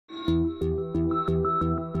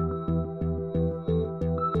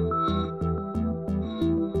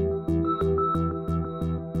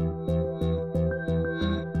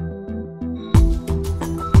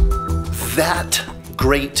that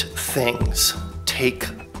great things take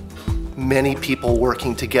many people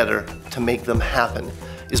working together to make them happen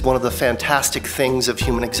is one of the fantastic things of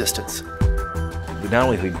human existence. Not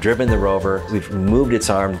only have we driven the Rover, we've removed its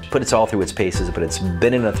arm, put it all through its paces, but it's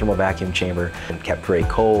been in a thermal vacuum chamber and kept very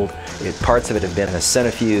cold. Parts of it have been in a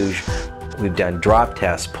centrifuge. We've done drop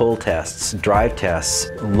tests, pull tests, drive tests,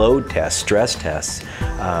 load tests, stress tests.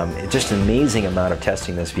 Just an amazing amount of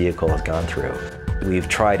testing this vehicle has gone through. We've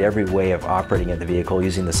tried every way of operating the vehicle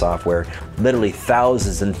using the software, literally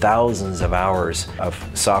thousands and thousands of hours of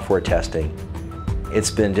software testing.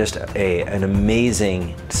 It's been just an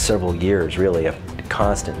amazing several years, really, of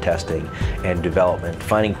constant testing and development,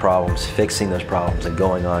 finding problems, fixing those problems, and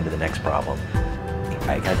going on to the next problem.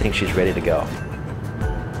 I think she's ready to go.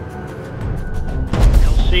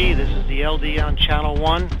 LC, this is the LD on Channel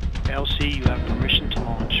 1. LC, you have permission to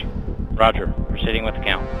launch. Roger. Proceeding with the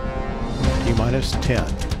count. T-minus 10,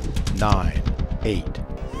 9, 8. 7,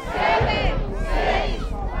 6,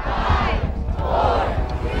 5, 4,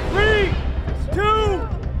 3, 2,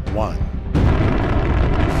 1.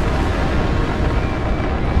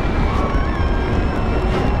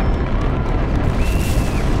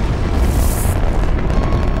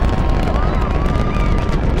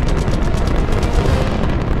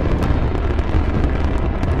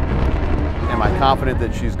 Am I confident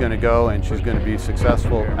that she's going to go and she's going to be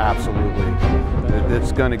successful? Absolutely.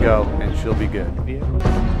 It's going to go and she'll be good. We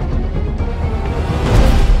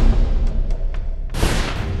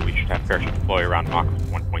should have parachute deploy around Mach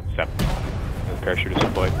 1.7. The parachute is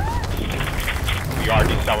deployed. We are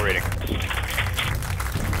decelerating.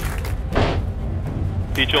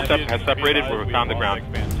 Feed shield has separated where we found the ground.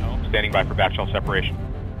 Standing by for back shell separation.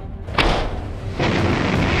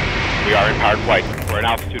 We are in powered flight. We're at an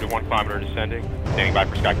altitude of 1 kilometer descending. Standing by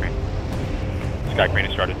for sky crane. Sky crane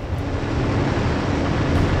has started.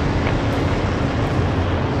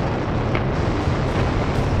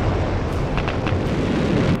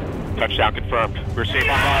 Touchdown confirmed. We're safe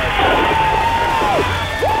on Mars.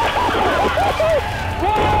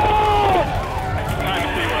 Time to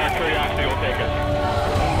see where our curiosity will take us.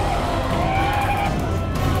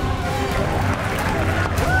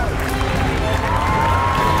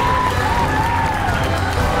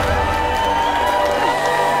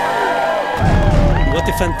 What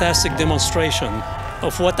a fantastic demonstration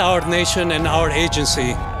of what our nation and our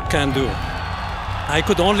agency can do. I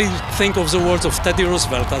could only think of the words of Teddy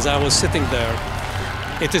Roosevelt as I was sitting there.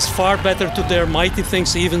 It is far better to dare mighty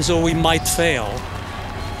things even though we might fail,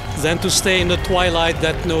 than to stay in the twilight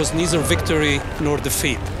that knows neither victory nor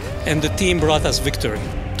defeat. And the team brought us victory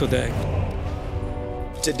today.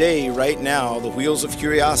 Today, right now, the wheels of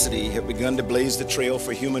curiosity have begun to blaze the trail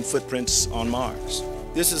for human footprints on Mars.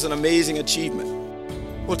 This is an amazing achievement.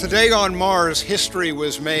 Well, today on Mars, history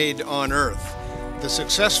was made on Earth. The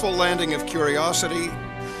successful landing of Curiosity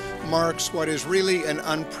marks what is really an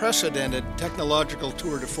unprecedented technological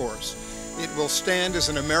tour de force. It will stand as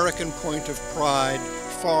an American point of pride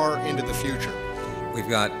far into the future. We've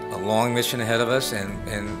got a long mission ahead of us, and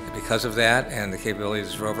because of that and the capabilities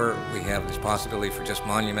of this rover, we have this possibility for just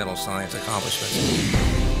monumental science accomplishments.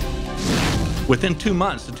 Within 2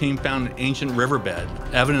 months, the team found an ancient riverbed,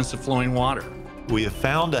 evidence of flowing water. We have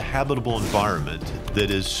found a habitable environment that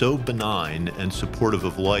is so benign and supportive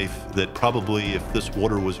of life that probably if this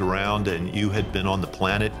water was around and you had been on the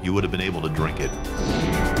planet, you would have been able to drink it.